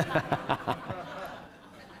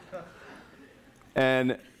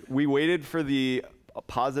 And we waited for the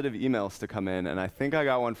positive emails to come in, and I think I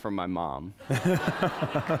got one from my mom.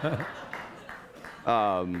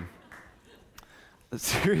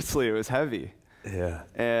 Seriously, it was heavy. Yeah.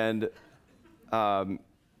 And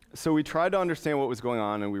so we tried to understand what was going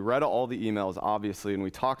on, and we read all the emails, obviously, and we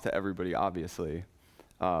talked to everybody, obviously.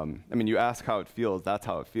 I mean, you ask how it feels, that's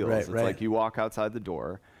how it feels. Right, it's right. like you walk outside the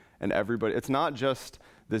door, and everybody, it's not just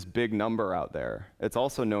this big number out there. It's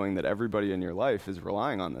also knowing that everybody in your life is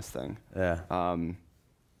relying on this thing. Yeah.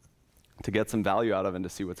 To get some value out of and to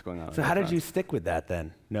see what's going on. So how did you stick with that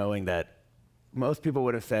then, knowing that most people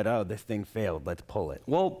would have said, oh, this thing failed, let's pull it?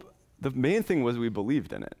 Well, the main thing was we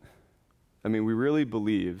believed in it. I mean, we really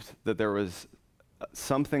believed that there was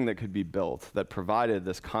something that could be built that provided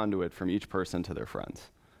this conduit from each person to their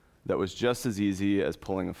friends that was just as easy as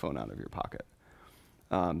pulling a phone out of your pocket.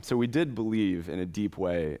 So we did believe in a deep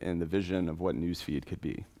way in the vision of what Newsfeed could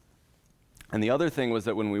be. And the other thing was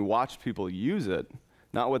that when we watched people use it,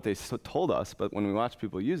 not what they told us, but when we watched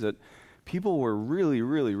people use it, people were really,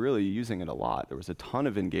 really, really using it a lot. There was a ton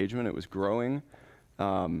of engagement. It was growing.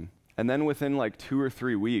 And then within like 2 or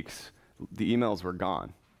 3 weeks, the emails were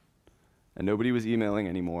gone. And nobody was emailing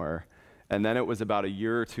anymore. And then it was about a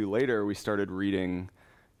year or 2 later, we started reading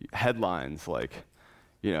headlines like,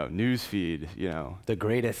 you know, Newsfeed, you know. The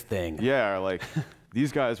greatest thing. Yeah, like,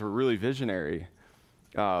 these guys were really visionary.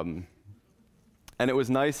 And it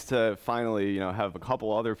was nice to finally, you know, have a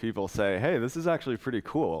couple other people say, hey, this is actually pretty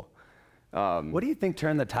cool. What do you think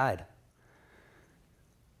turned the tide?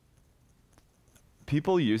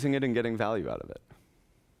 People using it and getting value out of it.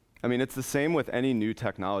 I mean, it's the same with any new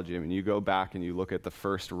technology. I mean, you go back and you look at the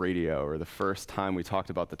first radio or the first time we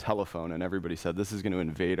talked about the telephone, and everybody said, this is going to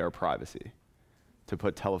invade our privacy, to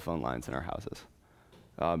put telephone lines in our houses.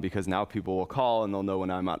 Because now people will call and they'll know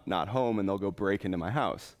when I'm not home and they'll go break into my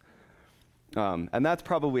house. And that's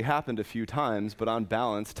probably happened a few times, but on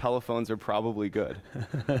balance, telephones are probably good.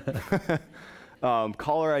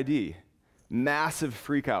 Caller ID, massive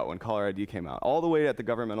freak out when caller ID came out, all the way at the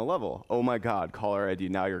governmental level. Oh my God, caller ID,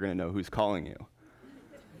 now you're going to know who's calling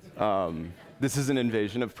you. This is an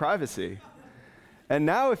invasion of privacy. And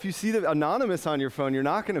now if you see the anonymous on your phone, you're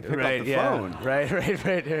not going to pick up the phone.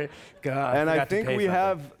 Right. God, and I think we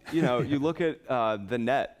have, you know, you look at the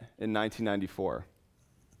net in 1994.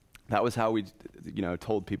 That was how we, you know,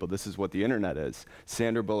 told people this is what the internet is.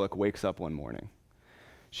 Sandra Bullock wakes up one morning.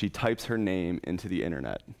 She types her name into the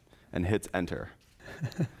internet and hits enter.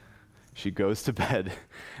 She goes to bed,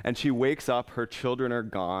 and she wakes up, her children are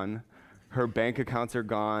gone, her bank accounts are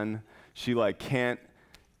gone, she like can't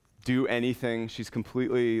do anything, she's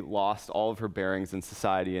completely lost all of her bearings in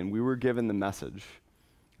society, and we were given the message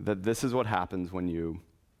that this is what happens when you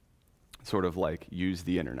sort of like use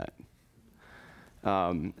the internet.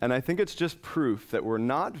 And I think it's just proof that we're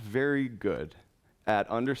not very good at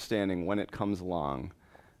understanding when it comes along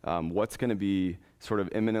what's going to be sort of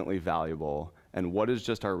imminently valuable and what is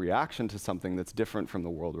just our reaction to something that's different from the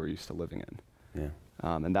world we're used to living in.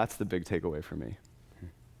 Yeah. And that's the big takeaway for me.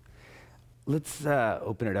 Let's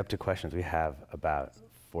open it up to questions. We have about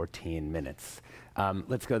 14 minutes.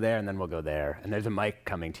 Let's go there, and then we'll go there. And there's a mic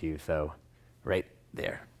coming to you, so right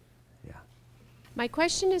there. Yeah. My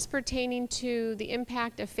question is pertaining to the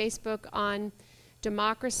impact of Facebook on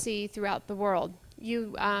democracy throughout the world.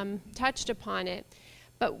 You touched upon it,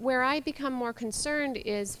 but where I become more concerned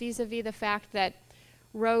is vis-a-vis the fact that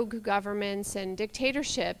rogue governments and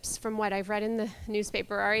dictatorships, from what I've read in the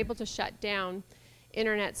newspaper, are able to shut down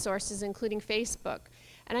internet sources, including Facebook.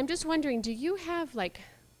 And I'm just wondering, do you have like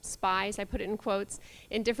spies, I put it in quotes,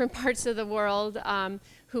 in different parts of the world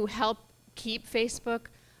who help keep Facebook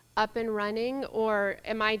up and running, or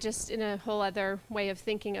am I just in a whole other way of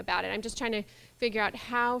thinking about it? I'm just trying to figure out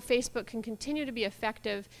how Facebook can continue to be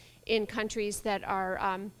effective in countries that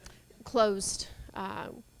are closed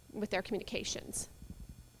with their communications.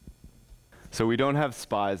 So we don't have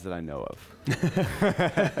spies that I know of.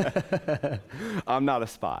 I'm not a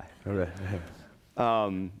spy. All right.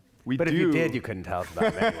 But if you did, you couldn't tell us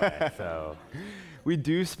about them anyway. So we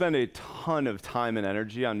do spend a ton of time and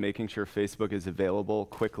energy on making sure Facebook is available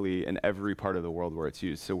quickly in every part of the world where it's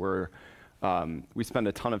used. So we spend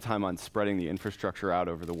a ton of time on spreading the infrastructure out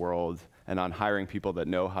over the world and on hiring people that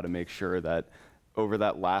know how to make sure that over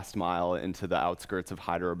that last mile into the outskirts of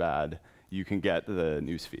Hyderabad, you can get the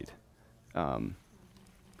newsfeed.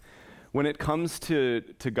 When it comes to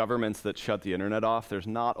governments that shut the internet off, there's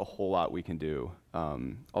not a whole lot we can do.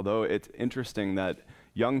 Although it's interesting that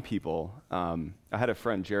young people, I had a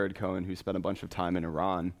friend, Jared Cohen, who spent a bunch of time in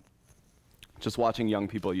Iran just watching young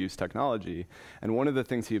people use technology. And one of the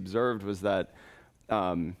things he observed was that,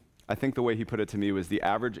 I think the way he put it to me was the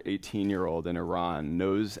average 18-year-old in Iran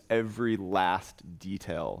knows every last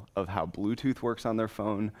detail of how Bluetooth works on their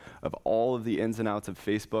phone, of all of the ins and outs of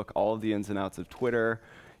Facebook, all of the ins and outs of Twitter,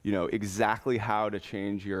 exactly how to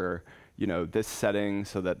change your, this setting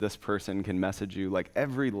so that this person can message you, like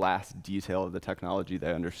every last detail of the technology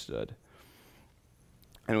they understood.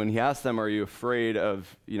 And when he asked them, are you afraid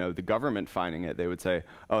of, the government finding it, they would say,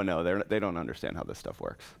 oh no, they don't understand how this stuff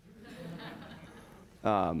works.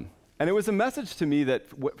 And it was a message to me that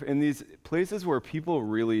in these places where people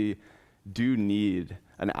really do need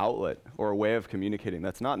an outlet or a way of communicating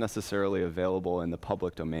that's not necessarily available in the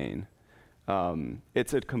public domain,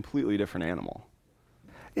 it's a completely different animal.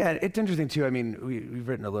 Yeah, it's interesting too. I mean, we've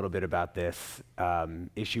written a little bit about this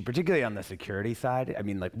issue, particularly on the security side. I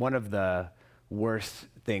mean, like one of the worst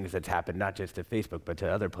things that's happened, not just to Facebook, but to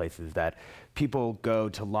other places, that people go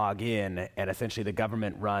to log in and essentially the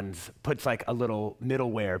government puts like a little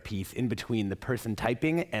middleware piece in between the person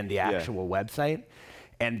typing and the actual website.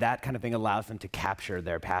 And that kind of thing allows them to capture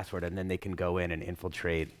their password, and then they can go in and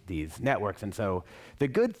infiltrate these networks. And so the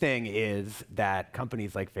good thing is that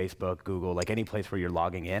companies like Facebook, Google, like any place where you're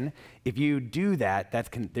logging in, if you do that,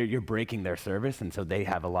 you're breaking their service, and so they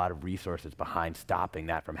have a lot of resources behind stopping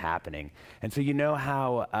that from happening. And so you know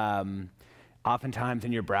how oftentimes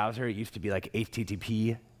in your browser it used to be like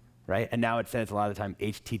HTTP, right? And now it says a lot of the time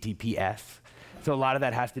HTTPS. So a lot of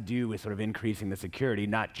that has to do with sort of increasing the security,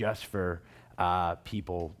 not just for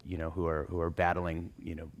people, who are battling,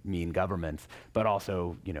 mean governments, but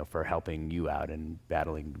also, for helping you out and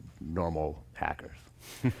battling normal hackers.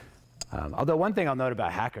 Although one thing I'll note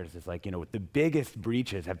about hackers is the biggest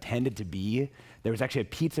breaches have tended to be, there was actually a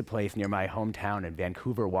pizza place near my hometown in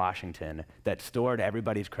Vancouver, Washington, that stored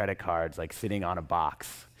everybody's credit cards sitting on a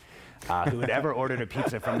box. Who had ever ordered a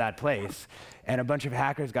pizza from that place. And a bunch of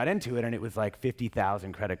hackers got into it, and it was like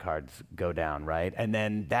 50,000 credit cards go down, right? And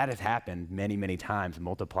then that has happened many, many times,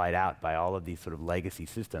 multiplied out by all of these sort of legacy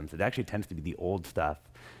systems. It actually tends to be the old stuff,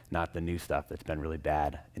 not the new stuff, that's been really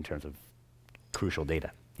bad in terms of crucial data.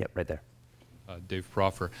 Yep, right there. Dave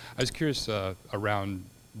Proffer. I was curious around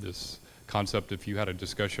this concept, if you had a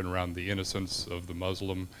discussion around the innocence of the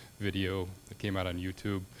Muslim video that came out on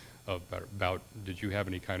YouTube, about did you have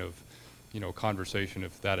any kind of conversation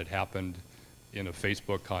if that had happened in a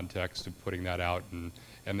Facebook context of putting that out, and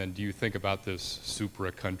then do you think about this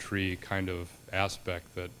supra country kind of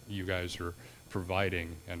aspect that you guys are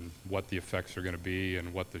providing and what the effects are going to be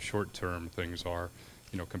and what the short-term things are,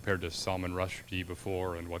 compared to Salman Rushdie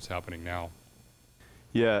before and what's happening now?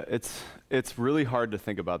 Yeah, it's really hard to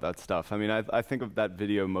think about that stuff. I mean, I think of that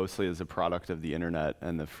video mostly as a product of the internet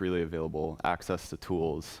and the freely available access to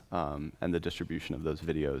tools and the distribution of those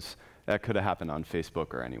videos. That could have happened on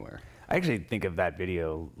Facebook or anywhere. I actually think of that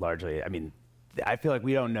video largely, I mean, I feel like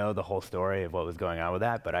we don't know the whole story of what was going on with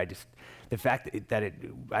that, but the fact that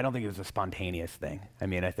I don't think it was a spontaneous thing. I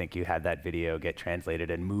mean, I think you had that video get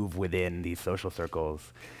translated and move within these social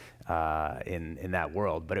circles in that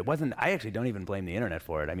world, but it wasn't, I actually don't even blame the internet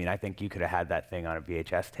for it. I mean, I think you could have had that thing on a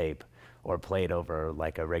VHS tape or played over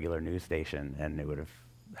like a regular news station and it would have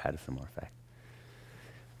had a similar effect.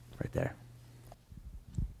 Right there.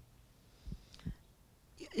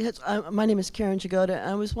 Yes, my name is Karen Jagoda.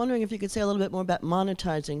 I was wondering if you could say a little bit more about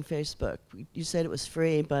monetizing Facebook. You said it was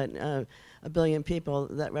free, but 1 billion people,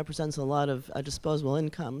 that represents a lot of disposable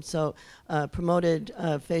income. So promoted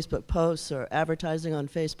Facebook posts or advertising on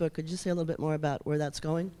Facebook, could you say a little bit more about where that's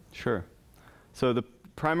going? Sure. So the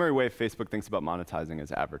primary way Facebook thinks about monetizing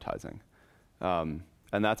is advertising. And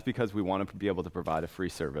that's because we want to be able to provide a free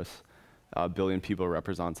service. 1 billion people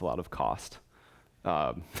represents a lot of cost.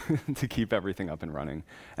 to keep everything up and running.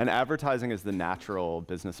 And advertising is the natural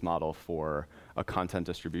business model for a content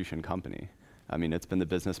distribution company. I mean, it's been the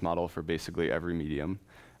business model for basically every medium.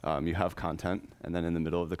 You have content, and then in the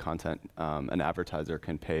middle of the content, an advertiser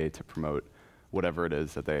can pay to promote whatever it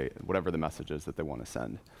is that whatever the message is that they want to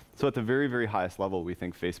send. So at the very, very highest level, we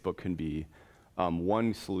think Facebook can be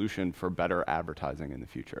one solution for better advertising in the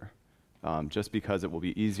future. Just because it will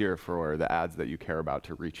be easier for the ads that you care about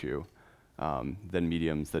to reach you than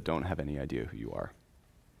mediums that don't have any idea who you are.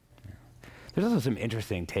 There's also some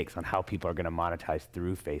interesting takes on how people are going to monetize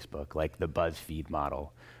through Facebook, like the BuzzFeed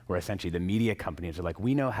model, where essentially the media companies are like,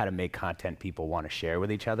 we know how to make content people want to share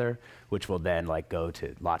with each other, which will then go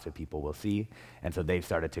to lots of people will see. And so they've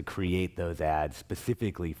started to create those ads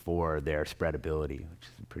specifically for their spreadability, which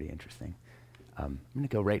is pretty interesting. I'm going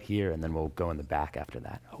to go right here, and then we'll go in the back after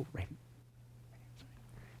that. Oh, right.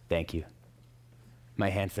 Thank you. My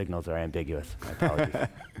hand signals are ambiguous. My apologies.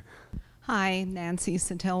 Hi, Nancy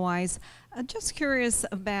Satelwise. Just curious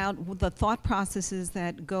about the thought processes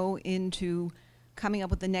that go into coming up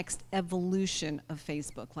with the next evolution of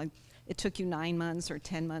Facebook. Like, it took you 9 months or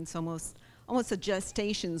 10 months, almost a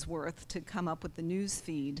gestation's worth to come up with the news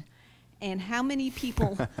feed. And how many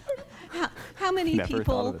people, how many Never people,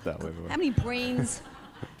 thought of it that way before. how many brains,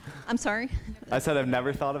 I'm sorry? I said I've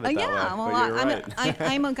never thought of it that way, Yeah, well, but you're right.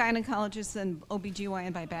 I'm a gynecologist and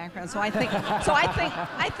OBGYN by background, so I think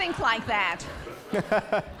like that.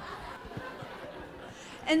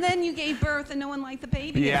 And then you gave birth and no one liked the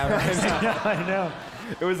baby. Yeah, right. I know.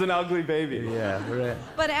 It was an ugly baby. Yeah, right.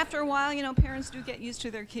 But after a while, parents do get used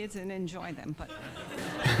to their kids and enjoy them. But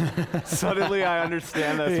Suddenly I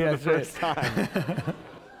understand this for the first time.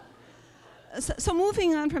 So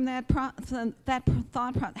moving on from that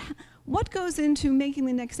thought process, what goes into making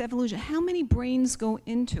the next evolution? How many brains go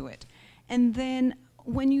into it? And then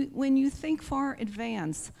when you think far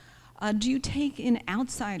advance, do you take in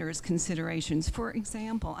outsiders' considerations? For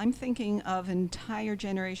example, I'm thinking of an entire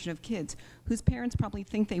generation of kids whose parents probably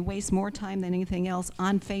think they waste more time than anything else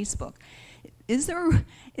on Facebook. Is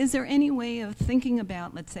there any way of thinking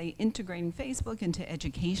about, let's say, integrating Facebook into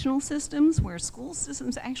educational systems where school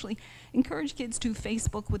systems actually encourage kids to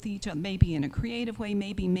Facebook with each other, maybe in a creative way,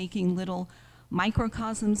 maybe making little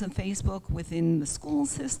microcosms of Facebook within the school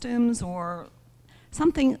systems, or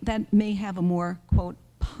something that may have a more, quote,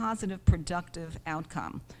 positive, productive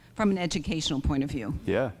outcome from an educational point of view?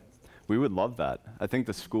 Yeah, we would love that. I think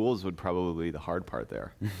the schools would probably be the hard part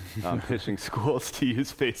there, pitching schools to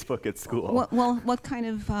use Facebook at school. Well, what kind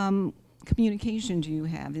of communication do you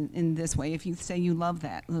have in this way, if you say you love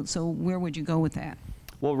that? So where would you go with that?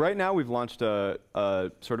 Well, right now we've launched a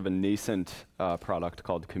sort of a nascent product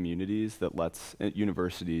called Communities that lets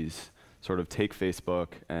universities sort of take Facebook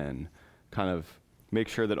and kind of make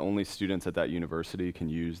sure that only students at that university can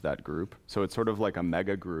use that group. So it's sort of like a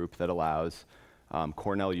mega group that allows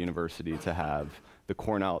Cornell University to have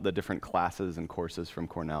the different classes and courses from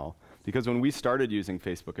Cornell. Because when we started using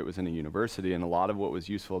Facebook, it was in a university, and a lot of what was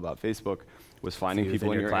useful about Facebook was finding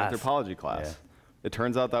people in your anthropology class. Yeah. It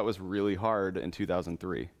turns out that was really hard in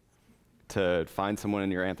 2003, to find someone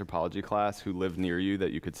in your anthropology class who lived near you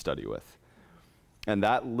that you could study with. And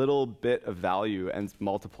that little bit of value and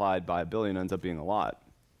multiplied by 1 billion ends up being a lot,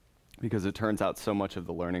 because it turns out so much of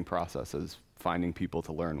the learning process is finding people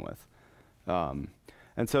to learn with.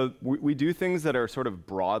 And so we do things that are sort of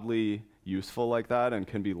broadly useful like that and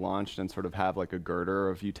can be launched and sort of have like a girder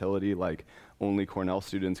of utility, like only Cornell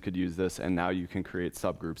students could use this, and now you can create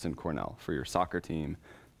subgroups in Cornell for your soccer team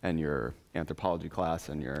and your anthropology class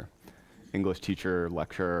and your English teacher,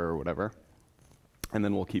 lecturer, or whatever. And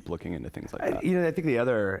then we'll keep looking into things like that. I think the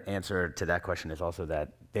other answer to that question is also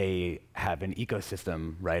that they have an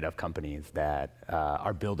ecosystem, right, of companies that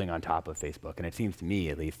are building on top of Facebook. And it seems to me,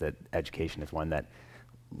 at least, that education is one that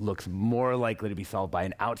looks more likely to be solved by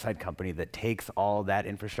an outside company that takes all that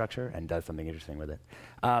infrastructure and does something interesting with it.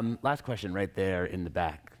 Last question right there in the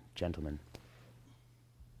back, gentlemen.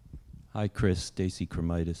 Hi, Chris. Stacy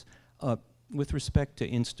Kremitis. With respect to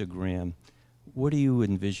Instagram, what do you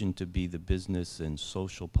envision to be the business and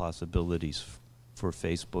social possibilities for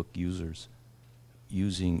Facebook users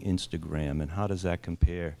using Instagram, and how does that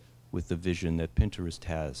compare with the vision that Pinterest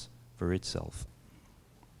has for itself?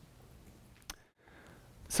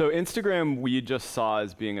 So Instagram we just saw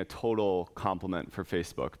as being a total complement for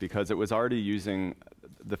Facebook, because it was already using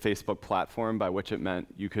the Facebook platform, by which it meant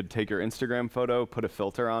you could take your Instagram photo, put a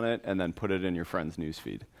filter on it, and then put it in your friend's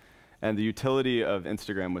newsfeed. And the utility of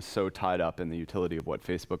Instagram was so tied up in the utility of what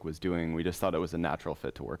Facebook was doing, we just thought it was a natural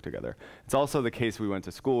fit to work together. It's also the case we went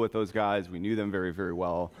to school with those guys. We knew them very, very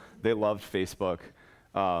well. They loved Facebook.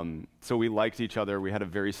 So we liked each other. We had a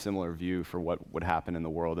very similar view for what would happen in the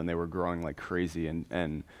world, and they were growing like crazy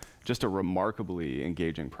and just a remarkably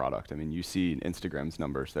engaging product. I mean, you see Instagram's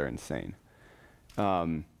numbers, they're insane.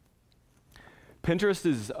 Pinterest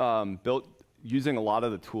is built using a lot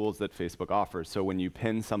of the tools that Facebook offers. So when you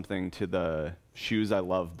pin something to the Shoes I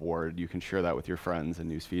Love board, you can share that with your friends in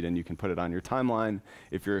Newsfeed, and you can put it on your timeline.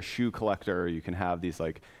 If you're a shoe collector, you can have these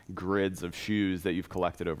like grids of shoes that you've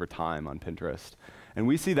collected over time on Pinterest. And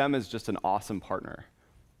we see them as just an awesome partner.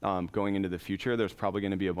 Going into the future, there's probably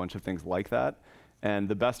going to be a bunch of things like that. And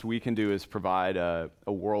the best we can do is provide a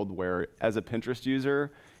world where, as a Pinterest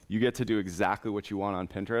user, you get to do exactly what you want on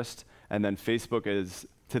Pinterest, and then Facebook is,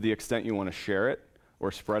 to the extent you want to share it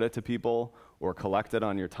or spread it to people or collect it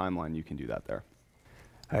on your timeline, you can do that there.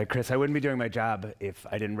 All right, Chris, I wouldn't be doing my job if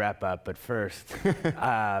I didn't wrap up, but first,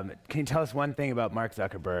 can you tell us one thing about Mark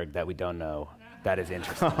Zuckerberg that we don't know that is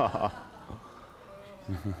interesting?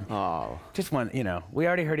 Oh. Just one, you know, we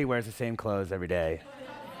already heard he wears the same clothes every day.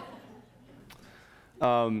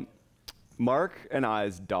 Mark and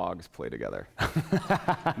I's dogs play together.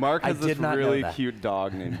 Mark has this really cute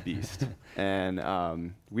dog named Beast,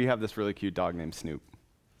 and we have this really cute dog named Snoop.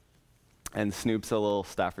 And Snoop's a little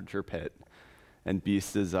Staffordshire Pit, and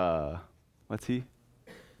Beast is what's he?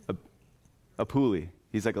 A Poolie.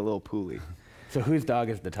 He's like a little Poolie. So whose dog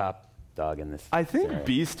is the top dog in this? I think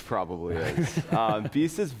Beast probably is.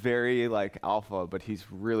 Beast is very like alpha, but he's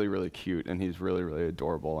really, really cute, and he's really, really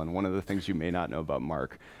adorable. And one of the things you may not know about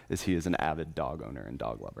Mark is he is an avid dog owner and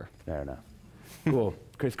dog lover. Fair enough. Cool.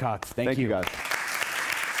 Chris Cox, thank you. Thank you, guys.